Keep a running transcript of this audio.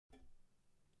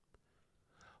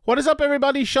What is up,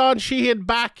 everybody? Sean Sheehan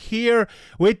back here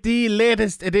with the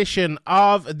latest edition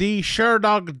of the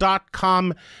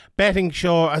Sherdog.com betting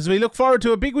show as we look forward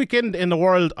to a big weekend in the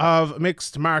world of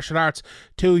mixed martial arts.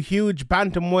 Two huge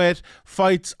bantamweight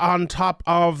fights on top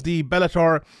of the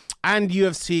Bellator and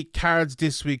UFC cards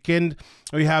this weekend.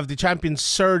 We have the champion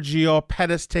Sergio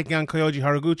Pettis taking on Kyoji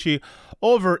Horiguchi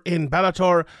over in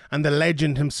Bellator, and the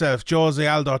legend himself, Jose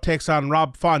Aldo, takes on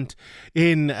Rob Font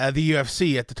in the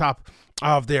UFC at the top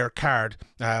of their card.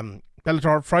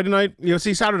 Bellator Friday night,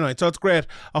 UFC Saturday night, so it's great.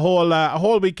 A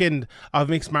whole weekend of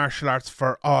mixed martial arts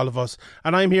for all of us.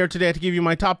 And I'm here today to give you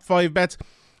my top 5 bets.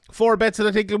 4 bets that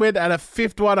I think will win, and a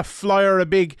fifth one, a flyer, a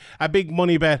big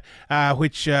money bet,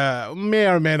 which may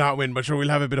or may not win, but sure, we'll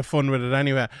have a bit of fun with it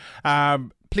anyway.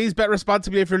 Please bet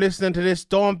responsibly if you're listening to this.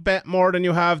 Don't bet more than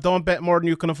you have. Don't bet more than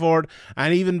you can afford,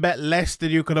 and even bet less than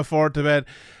you can afford to bet.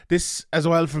 This as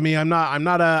well for me. I'm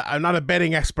not a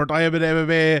betting expert. I am an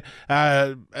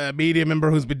MMA media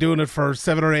member who's been doing it for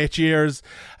 7 or 8 years,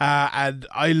 and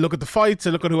I look at the fights. I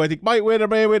look at who I think might win or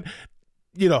may win.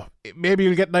 You know, maybe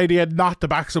you'll get an idea not to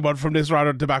back someone from this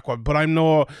rather than to back one, but I'm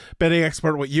no betting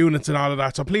expert with units and all of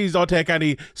that, so please don't take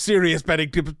any serious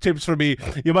betting tips from me.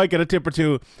 You might get a tip or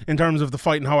two in terms of the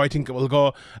fight and how I think it will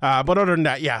go, but other than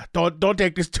that, yeah, don't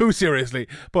take this too seriously.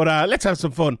 But let's have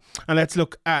some fun and let's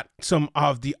look at some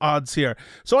of the odds here.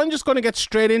 So I'm just going to get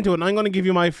straight into it, and I'm going to give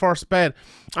you my first bet,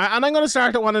 and I'm going to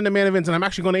start at one of the main events, and I'm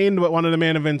actually going to end with one of the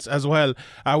main events as well,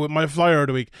 with my flyer of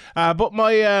the week. But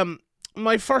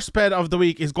my first bet of the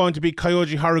week is going to be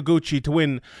Kyoji Horiguchi to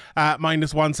win at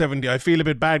minus 170. I feel a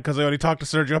bit bad because I only talked to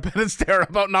Sergio Pettis there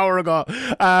about an hour ago.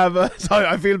 So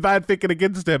I feel bad picking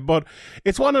against him. But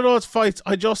it's one of those fights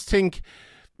I just think,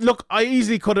 look, I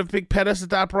easily could have picked Pettis at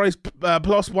that price,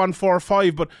 plus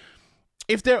 145. But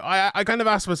if there, I kind of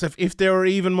asked myself, if they were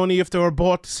even money, if they were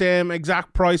both the same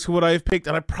exact price, who would I have picked?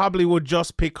 And I probably would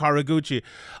just pick Horiguchi.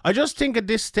 I just think at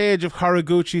this stage of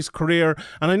Horiguchi's career,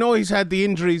 and I know he's had the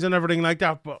injuries and everything like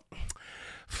that, but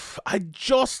I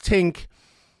just think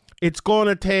it's going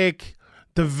to take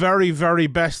the very, very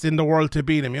best in the world to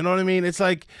beat him. You know what I mean? It's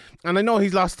like, and I know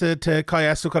he's lost to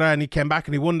Kaya Sukara and he came back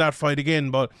and he won that fight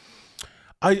again, but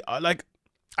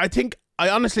I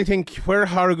honestly think where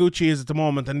Horiguchi is at the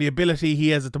moment and the ability he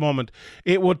has at the moment,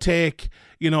 it would take,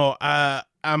 you know, a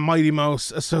Mighty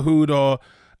Mouse, a Cejudo,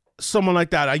 someone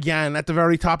like that, again, at the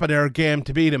very top of their game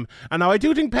to beat him. And now I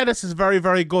do think Pettis is very,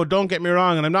 very good. Don't get me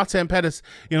wrong. And I'm not saying Pettis,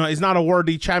 you know, is not a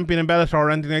worthy champion in Bellator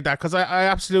or anything like that, because I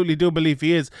absolutely do believe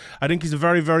he is. I think he's a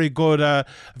very, very good,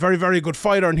 very, very good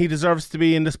fighter, and he deserves to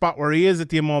be in the spot where he is at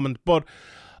the moment. But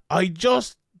I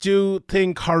just do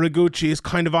think Horiguchi is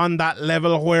kind of on that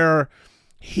level where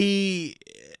he,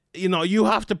 you know, you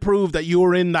have to prove that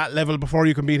you're in that level before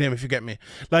you can beat him, if you get me.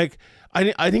 Like,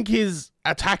 I think his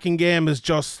attacking game is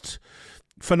just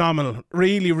phenomenal,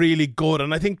 really, really good,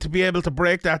 and I think to be able to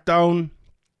break that down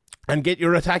and get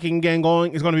your attacking game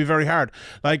going is going to be very hard.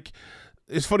 Like,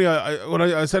 it's funny, when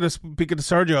I said speaking to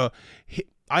Sergio,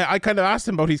 I kind of asked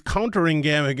him about his countering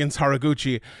game against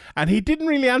Horiguchi, and he didn't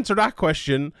really answer that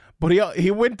question, but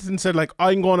he went and said, like,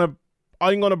 I'm going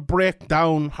to break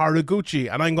down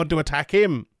Horiguchi and I'm going to attack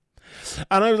him.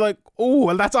 And I was like, oh,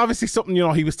 well, that's obviously something, you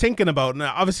know, he was thinking about, and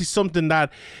obviously something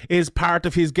that is part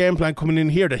of his game plan coming in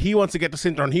here, that he wants to get the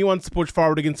center and he wants to push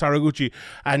forward against Horiguchi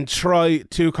and try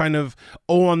to kind of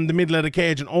own the middle of the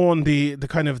cage and own the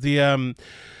kind of the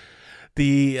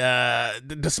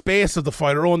space of the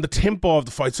fight, or on the tempo of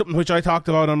the fight, something which I talked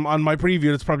about on my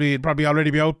preview. It's probably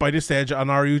already be out by this stage on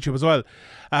our YouTube as well.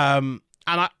 And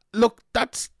look,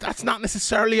 that's not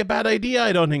necessarily a bad idea,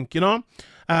 I don't think, you know.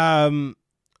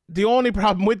 The only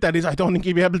problem with that is I don't think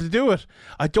he'll be able to do it.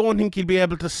 I don't think he'll be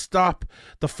able to stop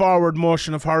the forward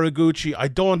motion of Horiguchi. I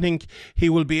don't think he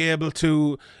will be able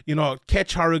to, you know,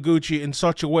 catch Horiguchi in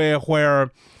such a way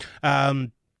where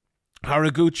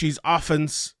Horiguchi's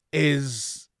offense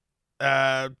is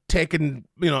taken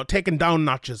down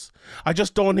notches. I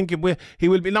just don't think he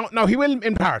will be. Now he will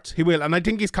in parts, he will, and I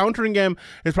think his countering game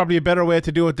is probably a better way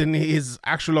to do it than his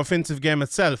actual offensive game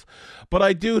itself. But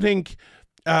I do think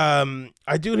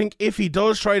if he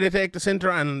does try to take the center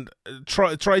and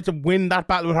try to win that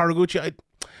battle with Horiguchi, I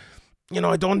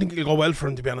don't think it'll go well for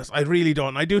him, to be honest. I really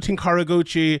don't. I do think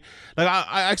Horiguchi, like,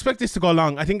 I expect this to go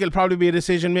long. I think it'll probably be a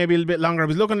decision, maybe a little bit longer. I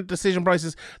was looking at decision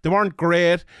prices. They weren't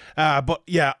great. But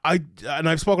yeah,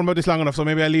 I've spoken about this long enough, so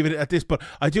maybe I'll leave it at this. But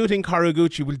I do think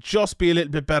Horiguchi will just be a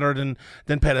little bit better than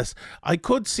Pettis. I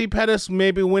could see Pettis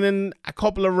maybe winning a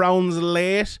couple of rounds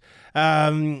late.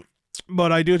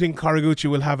 But I do think Horiguchi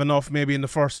will have enough, maybe in the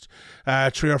first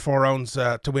 3 or 4 rounds,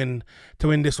 to win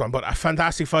this one. But a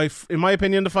fantastic fight, in my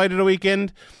opinion, the fight of the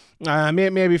weekend.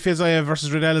 Maybe Fiziev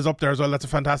versus Riddell is up there as well. That's a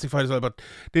fantastic fight as well. But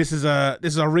this is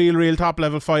a real top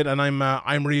level fight, and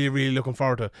I'm really looking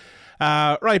forward to it.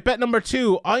 Right, bet number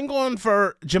 2. I'm going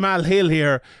for Jamal Hill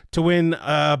here to win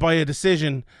by a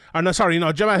decision. Or no, sorry,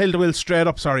 no, Jamal Hill to win straight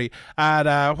up. Sorry,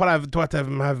 at what I have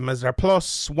him as there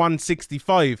plus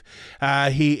 165.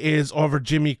 He is over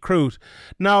Jimmy Crute.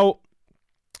 Now,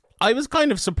 I was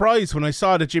kind of surprised when I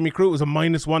saw that Jimmy Crute was a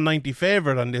minus 190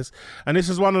 favourite on this. And this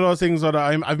is one of those things that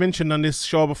I've mentioned on this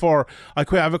show before. I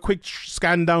have a quick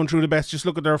scan down through the best, just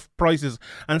look at their prices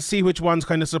and see which ones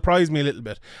kind of surprised me a little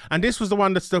bit. And this was the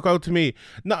one that stuck out to me.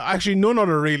 No, actually, none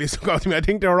other really stuck out to me. I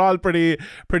think they were all pretty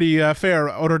fair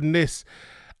other than this.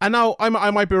 And now, I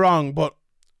might be wrong, but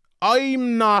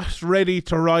I'm not ready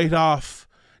to write off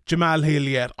Jamal Hill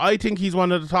yet. I think he's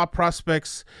one of the top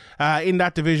prospects in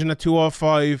that division at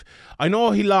 205. I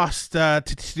know he lost to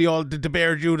the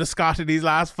Bear Judah Scott in his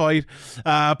last fight,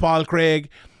 Paul Craig,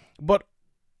 but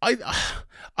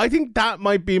I think that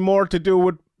might be more to do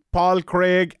with Paul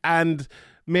Craig and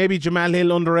maybe Jamal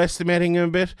Hill underestimating him a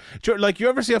bit. Like, you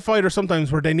ever see a fighter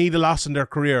sometimes where they need a loss in their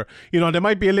career? You know, they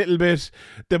might be a little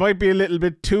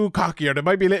bit too cocky, or they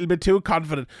might be a little bit too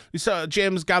confident. We saw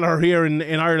James Gallagher here in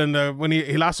Ireland when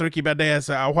he lost to Ricky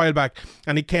Bandejas a while back,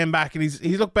 and he came back and he's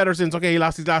looked better since. Okay, he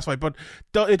lost his last fight, but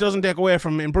it doesn't take away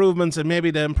from improvements, and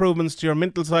maybe the improvements to your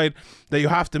mental side that you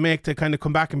have to make to kind of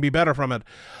come back and be better from it.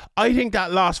 I think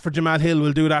that loss for Jamal Hill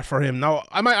will do that for him. Now,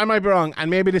 I might be wrong, and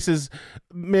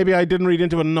maybe I didn't read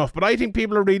into it enough, but I think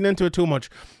people are reading into it too much.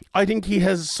 I think he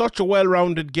has such a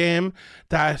well-rounded game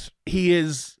that he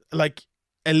is like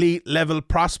elite level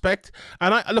prospect.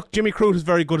 And look, Jimmy Crute is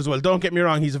very good as well. Don't get me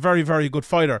wrong, he's a very good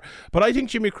fighter. But I think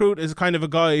Jimmy Crute is kind of a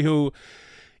guy who,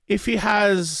 if he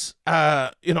has,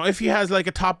 if he has like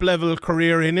a top level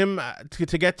career in him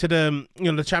to get to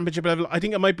the championship level, I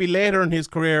think it might be later in his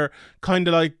career, kind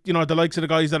of like, the likes of the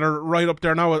guys that are right up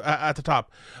there now at the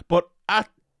top. But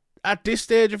at this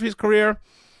stage of his career,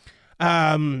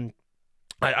 I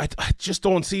just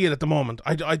don't see it at the moment.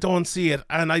 I don't see it,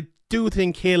 and I do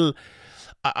think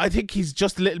I think he's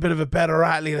just a little bit of a better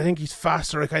athlete. I think he's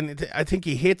faster. I think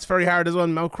he hits very hard as well.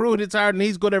 Now, Crute hits hard and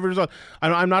he's good every result.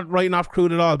 I'm not writing off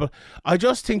Crute at all, but I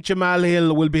just think Jamal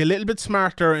Hill will be a little bit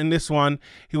smarter in this one.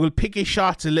 He will pick his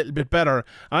shots a little bit better.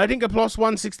 And I think a plus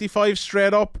 165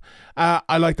 straight up,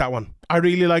 I like that one. I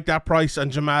really like that price on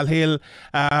Jamal Hill.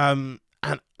 And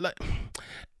like,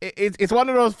 it's one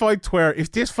of those fights where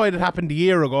if this fight had happened a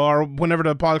year ago, or whenever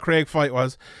the Paul Craig fight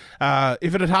was,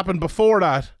 if it had happened before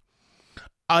that,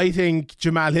 I think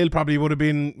Jamal Hill probably would have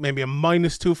been maybe a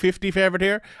minus 250 favourite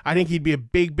here. I think he'd be a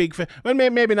big well,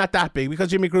 maybe not that big, because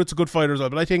Jimmy Crute's a good fighter as well,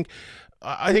 but I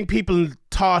think people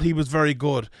thought he was very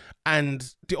good,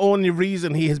 and the only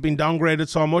reason he has been downgraded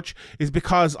so much is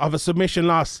because of a submission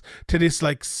loss to this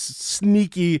like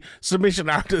sneaky submission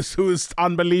artist who is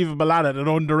unbelievable at it and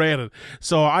underrated.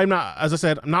 So I'm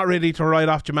not ready to write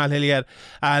off Jamal Hill yet,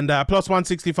 and plus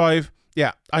 165,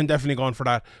 yeah, I'm definitely going for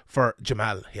that for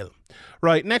Jamal Hill.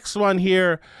 Right, next one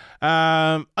here.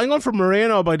 I'm going for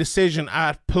Moreno by decision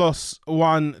at plus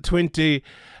 120.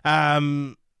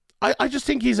 I just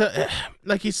think he's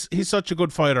such a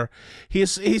good fighter.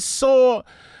 He's so,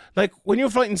 like, when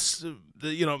you're fighting,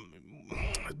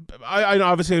 I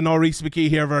obviously know Reese McKee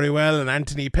here very well, and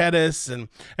Anthony Pettis and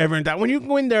everyone that. When you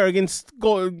go in there against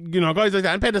guys like that,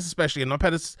 and Pettis especially,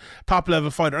 Pettis top level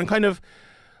fighter, and kind of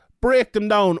break them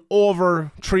down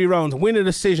over 3 rounds, win a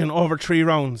decision over 3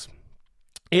 rounds.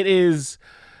 It is,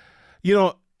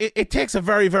 it takes a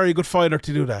very good fighter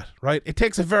to do that, right? It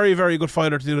takes a very good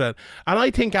fighter to do that. And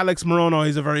I think Alex Moreno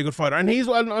is a very good fighter. And he's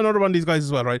another one of these guys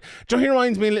as well, right? He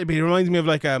reminds me a little bit. He reminds me of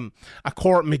like a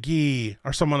Court McGee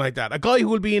or someone like that. A guy who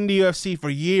will be in the UFC for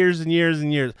years and years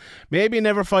and years. Maybe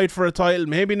never fight for a title.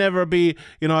 Maybe never be,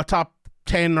 a top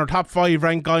 10 or top 5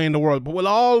 ranked guy in the world, but will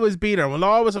always be there, will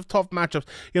always have tough matchups,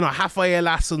 Rafael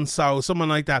Assunção, someone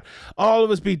like that,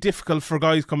 always be difficult for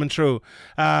guys coming through.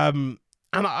 And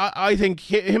I think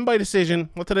him by decision,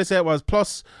 what did I say it was,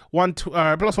 plus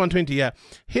 120, yeah.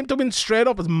 Him to win straight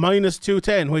up is minus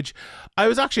 210, which I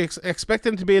was actually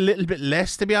expecting to be a little bit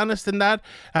less, to be honest, than that,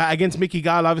 against Mickey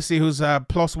Gall, obviously, who's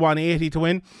plus 180 to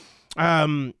win.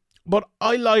 But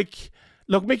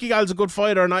look, Mickey Gall's a good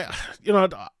fighter, and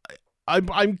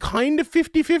I'm kind of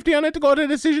 50-50 on it to go to a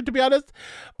decision, to be honest.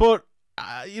 But,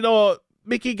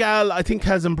 Mickey Gall, I think,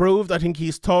 has improved. I think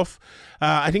he's tough.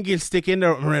 I think he'll stick in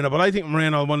there with Moreno. But I think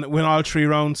Moreno will win all 3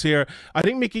 rounds here. I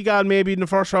think Mickey Gall, maybe in the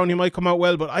first round, he might come out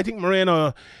well. But I think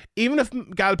Moreno, even if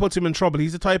Gall puts him in trouble,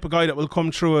 he's the type of guy that will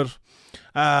come through it.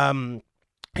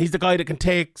 He's the guy that can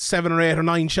take 7 or 8 or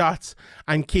 9 shots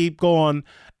and keep going.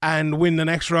 and win the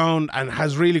next round, and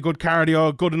has really good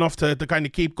cardio, good enough to kind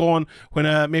of keep going when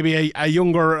maybe a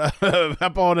younger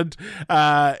opponent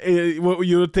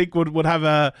you would think would have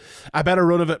a better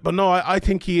run of it. But no, I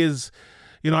think he is.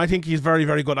 I think he's very,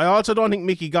 very good. I also don't think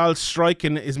Mickey Gall's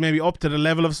striking is maybe up to the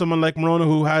level of someone like Morono,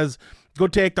 who has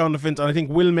good takedown defense, and I think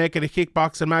will make it a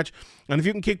kickboxing match. And if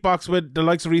you can kickbox with the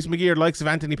likes of Reece McGee or the likes of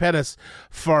Anthony Pettis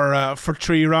for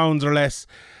 3 rounds or less,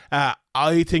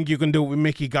 I think you can do it with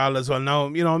Mickey Gall as well. Now,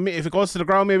 if it goes to the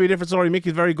ground, maybe a different story.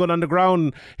 Mickey's very good on the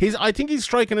ground. I think his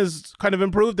striking has kind of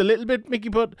improved a little bit, Mickey,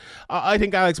 but I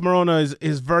think Alex Morono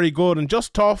is very good and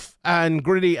just tough and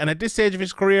gritty. And at this stage of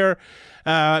his career,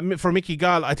 for Mickey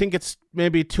Gall, I think it's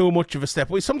maybe too much of a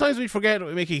step. Sometimes we forget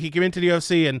Mickey. He came into the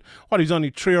UFC and he's only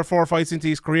 3 or 4 fights into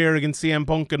his career against CM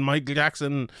Punk and Michael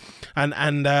Jackson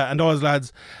and those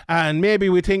lads. And maybe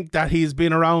we think that he's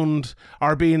been around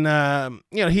or been,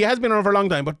 he has been around for a long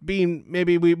time, but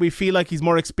maybe we feel like he's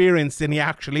more experienced than he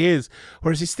actually is.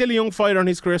 Whereas he's still a young fighter in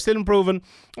his career, still improving.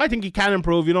 I think he can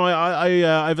improve. I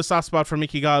have a soft spot for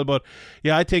Mickey Gall, but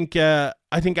yeah, I think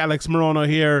Alex Morono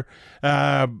here,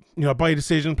 by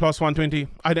decision plus 120.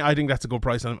 I think that's a good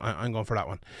price. I'm going for that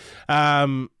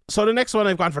one. So the next one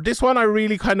I've gone for. This one I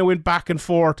really kind of went back and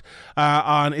forth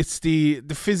on. It's the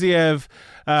Fiziev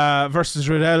versus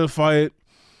Riddell fight.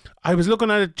 I was looking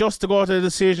at it just to go to the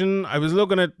decision. I was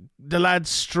looking at the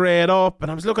lads straight up, and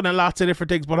I was looking at lots of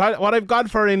different things. But what I've gone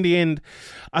for in the end,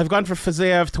 I've gone for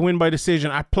Fiziev to win by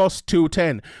decision at plus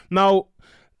 210. Now,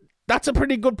 that's a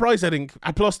pretty good price, I think,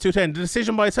 at plus 210. The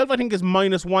decision by itself, I think, is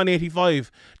minus 185,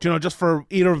 just for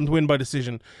either of them to win by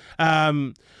decision.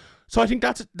 So I think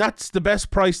that's the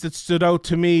best price that stood out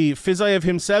to me. Fiziev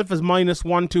himself is minus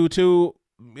 122.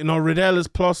 Riddell is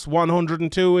plus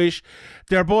 102-ish.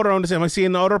 They're both around the same. I see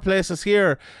in other places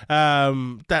here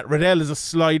that Riddell is a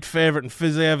slight favourite and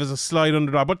Fiziev is a slight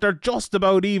underdog, but they're just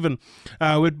about even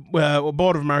with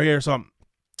both of them are here. So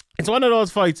it's one of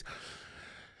those fights.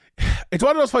 It's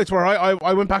one of those fights where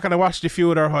I went back and I watched a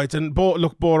few of their fights, and both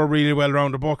are really well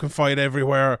rounded. Both can fight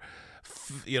everywhere.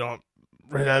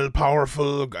 Riddell,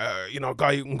 powerful, guy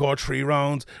who can go 3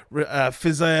 rounds.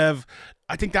 Fiziev,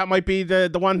 I think that might be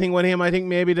the one thing with him. I think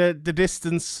maybe the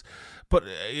distance, but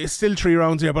it's still 3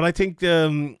 rounds here. But I think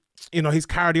his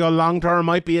cardio long term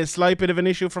might be a slight bit of an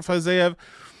issue for Fiziev.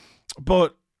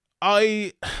 But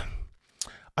I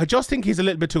just think he's a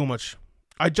little bit too much.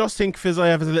 I just think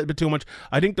Fiziev is a little bit too much.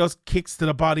 I think those kicks to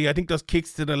the body, I think those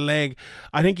kicks to the leg,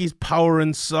 I think he's power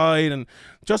inside. And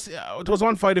just, it was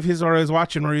one fight of his where I was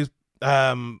watching where he was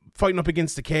fighting up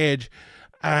against the cage,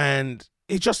 and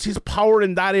it's just his power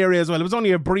in that area as well. It was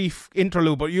only a brief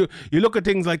interlude, but you look at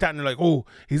things like that and you're like, oh,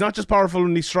 he's not just powerful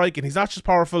when he's striking. He's not just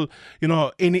powerful,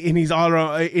 in his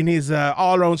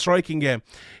all-round striking game.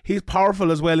 He's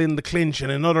powerful as well in the clinch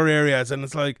and in other areas. And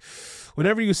it's like,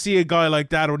 whenever you see a guy like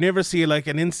that, or whenever see like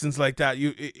an instance like that,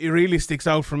 it really sticks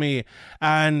out for me.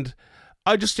 And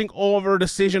I just think over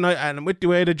decision, and with the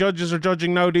way the judges are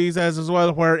judging nowadays as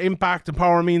well, where impact and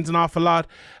power means an awful lot,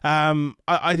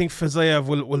 I think Fiziev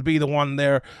will be the one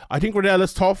there. I think Riddell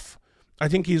is tough. I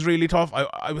think he's really tough.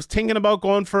 I was thinking about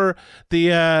going for the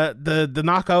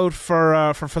knockout for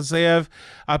Fiziev.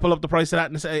 I'll pull up the price of that,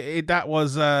 and that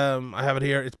was I have it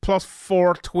here. It's plus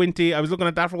 420. I was looking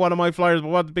at that for one of my flyers, but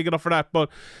wasn't big enough for that. But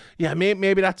yeah,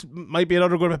 maybe that might be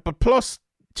another good bet. But plus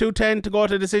 210 to go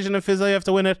to decision and Fiziev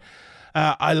to win it.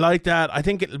 I like that. I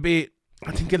think it'll be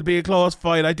a close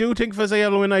fight. I do think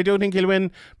Fiziev will win. I do think he'll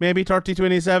win maybe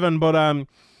 30-27, but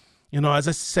as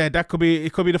I said, it could be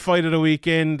the fight of the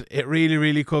weekend. It really,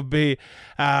 really could be.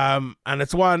 And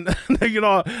it's one,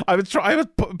 I was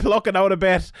plucking out a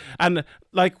bet, and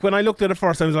like when I looked at it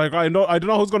first, I was like, I don't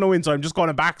know who's going to win, so I'm just going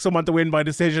to back someone to win by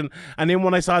decision. And then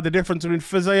when I saw the difference between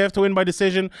Fiziev to win by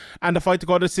decision and the fight to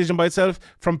go to decision by itself,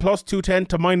 from plus 210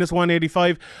 to minus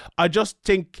 185, I just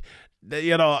think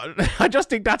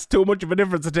that's too much of a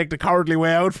difference to take the cowardly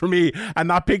way out for me and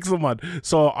not pick someone.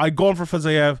 So I'm going for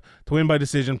Fiziev to win by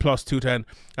decision plus 210,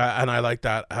 and I like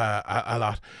that a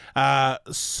lot. I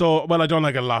don't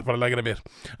like it a lot, but I like it a bit.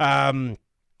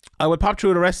 I will pop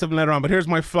through the rest of them later on, but here's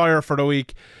my flyer for the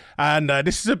week, and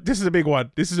this is a big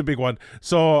one. This is a big one.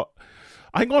 So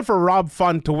I'm going for Rob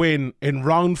Font to win in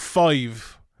round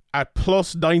 5 at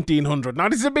plus 1900. Now,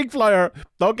 this is a big flyer.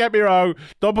 Don't get me wrong.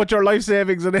 Don't put your life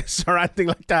savings in this or anything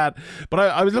like that. But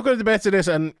I was looking at the bets of this,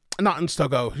 and nothing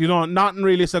stuck out. Nothing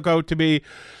really stuck out to me.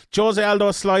 Jose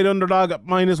Aldo, slight underdog at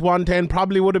minus 110.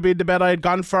 Probably would have been the bet I had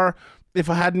gone for if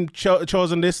I hadn't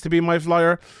chosen this to be my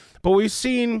flyer. But we've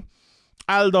seen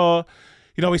Aldo,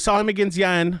 we saw him against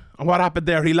Yan, and what happened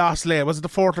there? He lost late. Was it the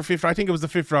 4th or 5th? I think it was the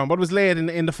 5th round, but it was late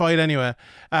in the fight anyway.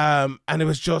 And it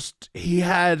was just, he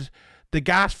had the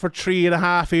gas for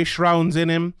 3.5-ish rounds in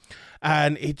him.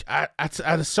 And at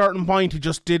a certain point, he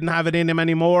just didn't have it in him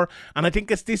anymore. And I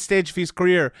think at this stage of his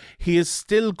career, he is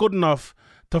still good enough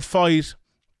to fight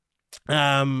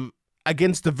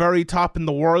against the very top in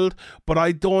the world, but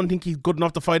I don't think he's good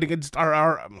enough to fight against,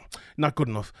 or not good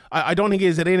enough. I don't think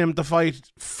he's it in him to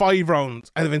fight 5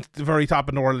 rounds against the very top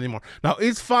in the world anymore. Now,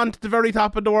 is Font the very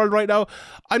top in the world right now?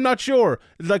 I'm not sure.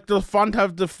 Like, does Font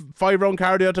have the 5-round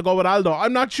cardio to go with Aldo?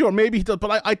 I'm not sure. Maybe he does,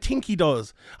 but I think he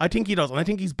does. I think he does, and I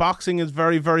think his boxing is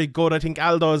very, very good. I think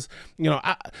Aldo's,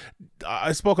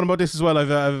 I've spoken about this as well.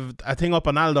 I've a thing up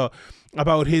on Aldo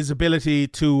about his ability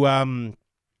to,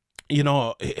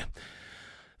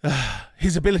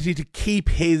 his ability to keep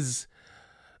his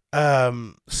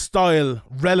style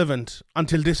relevant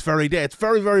until this very day. It's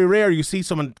very, very rare you see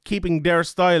someone keeping their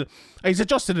style. He's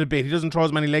adjusted a bit. He doesn't throw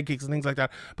as many leg kicks and things like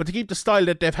that. But to keep the style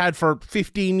that they've had for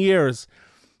 15 years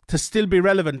to still be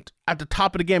relevant at the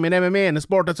top of the game in MMA, in a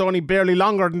sport that's only barely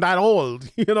longer than that old,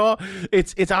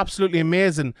 it's absolutely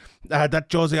amazing that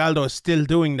Jose Aldo is still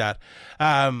doing that.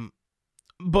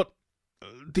 But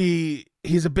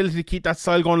his ability to keep that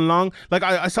style going along, like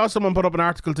I saw someone put up an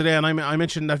article today, and I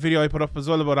mentioned that video I put up as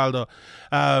well about Aldo.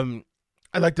 I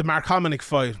like the Mark Hominick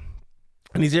fight,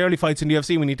 and his early fights in the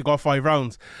UFC we need to go 5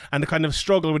 rounds, and the kind of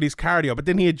struggle with his cardio, but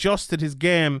then he adjusted his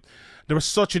game. There was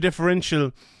such a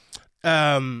differential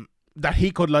that he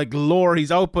could like lower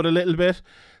his output a little bit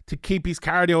to keep his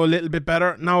cardio a little bit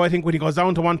better. Now I think when he goes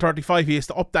down to 135, he has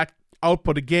to up that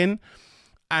output again,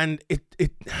 and it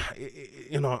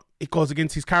goes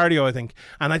against his cardio, I think.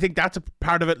 And I think that's a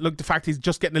part of it. Look, the fact he's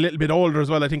just getting a little bit older as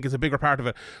well, I think, is a bigger part of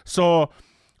it. So,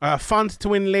 Font to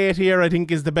win late here, I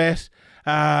think, is the bet.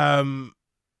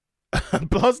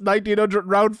 Plus 1900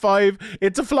 round 5.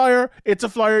 It's a flyer.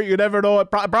 You never know.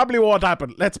 It probably won't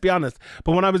happen, let's be honest.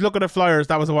 But when I was looking at flyers,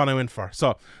 that was the one I went for.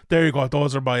 So there you go.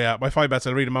 Those are my 5 bets.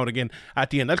 I'll read them out again at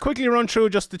the end. I'll quickly run through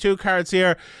just the 2 cards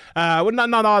here. Well,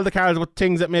 not all the cards, but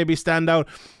things that maybe stand out.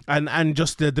 And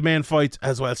just the main fights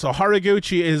as well. So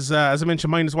Horiguchi is, as I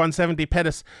mentioned, minus 170.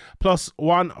 Pettis plus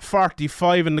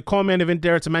 145. In the co-main event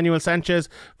there, it's Emmanuel Sanchez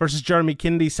versus Jeremy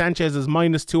Kennedy. Sanchez is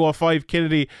minus 205.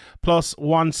 Kennedy plus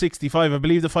 165. I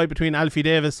believe the fight between Alfie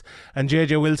Davis and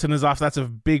JJ Wilson is off. That's a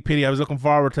big pity. I was looking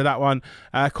forward to that one.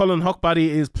 Cullen Huckbody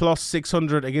is plus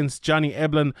 600 against Johnny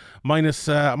Eblin, minus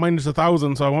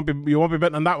 1,000. So you won't be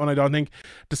betting on that one, I don't think.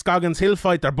 The Scoggins Hill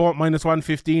fight, they're both minus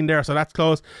 115 there, so that's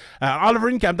close.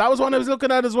 Oliver Inkamp, that was one I was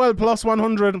looking at as well, plus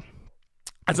 100.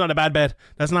 That's not a bad bet.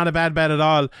 That's not a bad bet at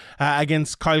all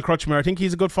against Kyle Crutchmer. I think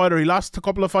he's a good fighter. He lost a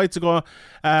couple of fights ago.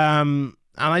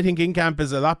 And I think Inkamp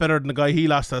is a lot better than the guy he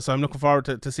lost to. So I'm looking forward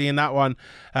to seeing that one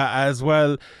as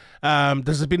well.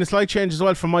 There's been a slight change as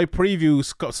well from my preview.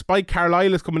 Spike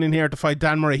Carlisle is coming in here to fight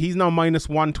Dan Murray. He's now minus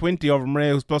 120 over Murray,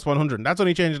 who's plus 100. And that's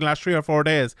only changed in the last 3 or 4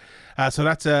 days. So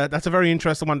that's a very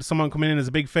interesting one. Someone coming in as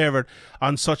a big favourite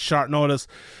on such short notice.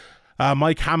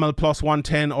 Mike Hamill plus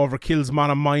 110 over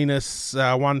Killsman minus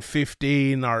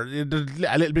 115, or a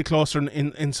little bit closer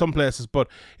in some places. But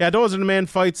yeah, those are the main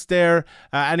fights there.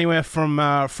 Anyway, from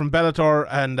Bellator,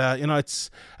 and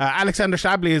it's Alexander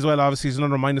Shabley as well. Obviously, he's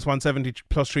another minus 170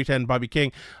 plus 310. Bobby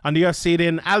King on the UFC.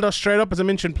 Then Aldo straight up, as I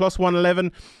mentioned, plus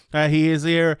 111. He is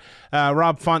here.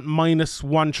 Rob Font minus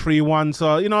 131.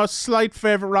 So a slight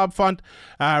favourite Rob Font.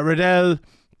 Riddell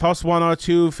plus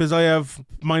 102, Fiziev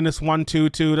minus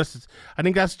 122. I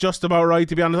think that's just about right,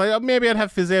 to be honest. Maybe I'd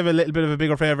have Fiziev a little bit of a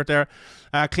bigger favourite there.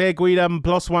 Clay Guida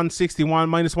plus 161,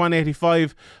 minus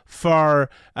 185 for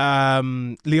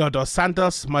Leo Dos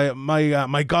Santos.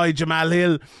 My guy Jamal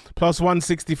Hill plus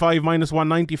 165, minus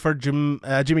 190 for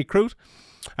Jimmy Crute.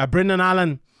 Brendan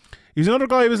Allen, he's another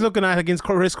guy I was looking at against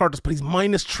Chris Curtis, but he's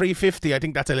minus 350. I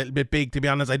think that's a little bit big, to be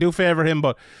honest. I do favour him,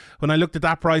 but when I looked at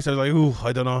that price, I was like, ooh,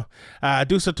 I don't know.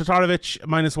 Dusa Totorovic,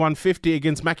 minus 150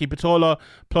 against Maki Pitola,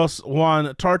 plus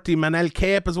 130. Manel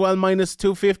Cape as well, minus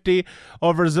 250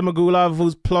 over Zimagulov,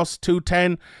 who's plus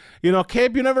 210.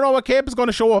 Cape, you never know what Cape is going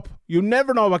to show up.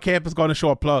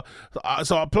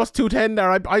 So plus 210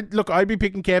 there. I'd be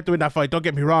picking Cape to win that fight, don't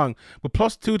get me wrong. But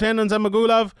plus 210 on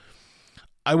Zimagulov,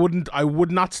 I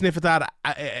would not sniff at that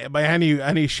by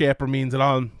any shape or means at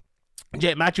all.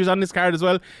 Jake Matthews on this card as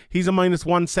well. He's a minus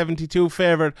 172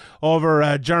 favourite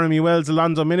over Jeremy Wells.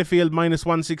 Alonzo Minifield minus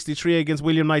 163 against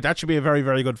William Knight. That should be a very,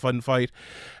 very good fun fight.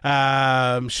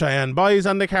 Cheyenne Boy's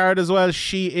on the card as well.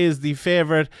 She is the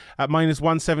favourite at minus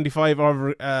 175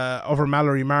 over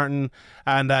Mallory Martin.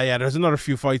 And yeah, there's another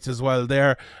few fights as well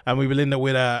there. And we will end it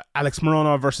with Alex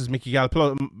Morono versus Mickey Gall,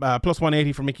 plus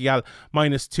 180 for Mickey Gall,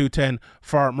 minus 210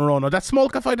 for Morono. That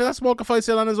Smolka fight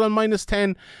still on as well, minus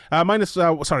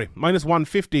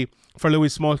 150 for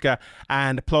Luis Smolka,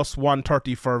 and plus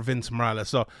 130 for Vince Morales.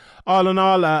 So all in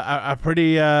all,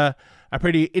 a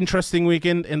pretty interesting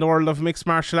weekend in the world of mixed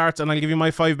martial arts. And I'll give you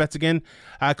my 5 bets again.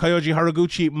 Kyoji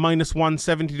Horiguchi minus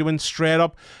 170 to win straight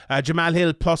up. Jamal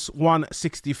Hill plus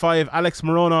 165. Alex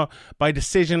Morono by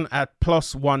decision at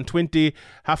plus 120.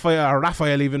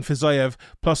 Rafael even Fizayev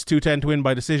plus 210 to win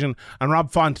by decision. And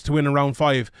Rob Font to win in round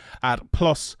 5 at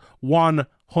plus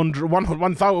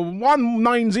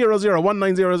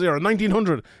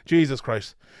 1900. Jesus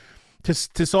Christ. 'Tis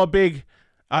so big,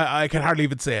 I can hardly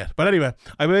even say it. But anyway,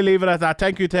 I will leave it at that.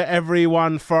 Thank you to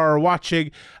everyone for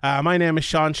watching. My name is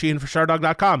Sean Sheehan for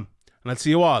Sherdog.com, and I'll see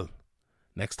you all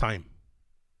next time.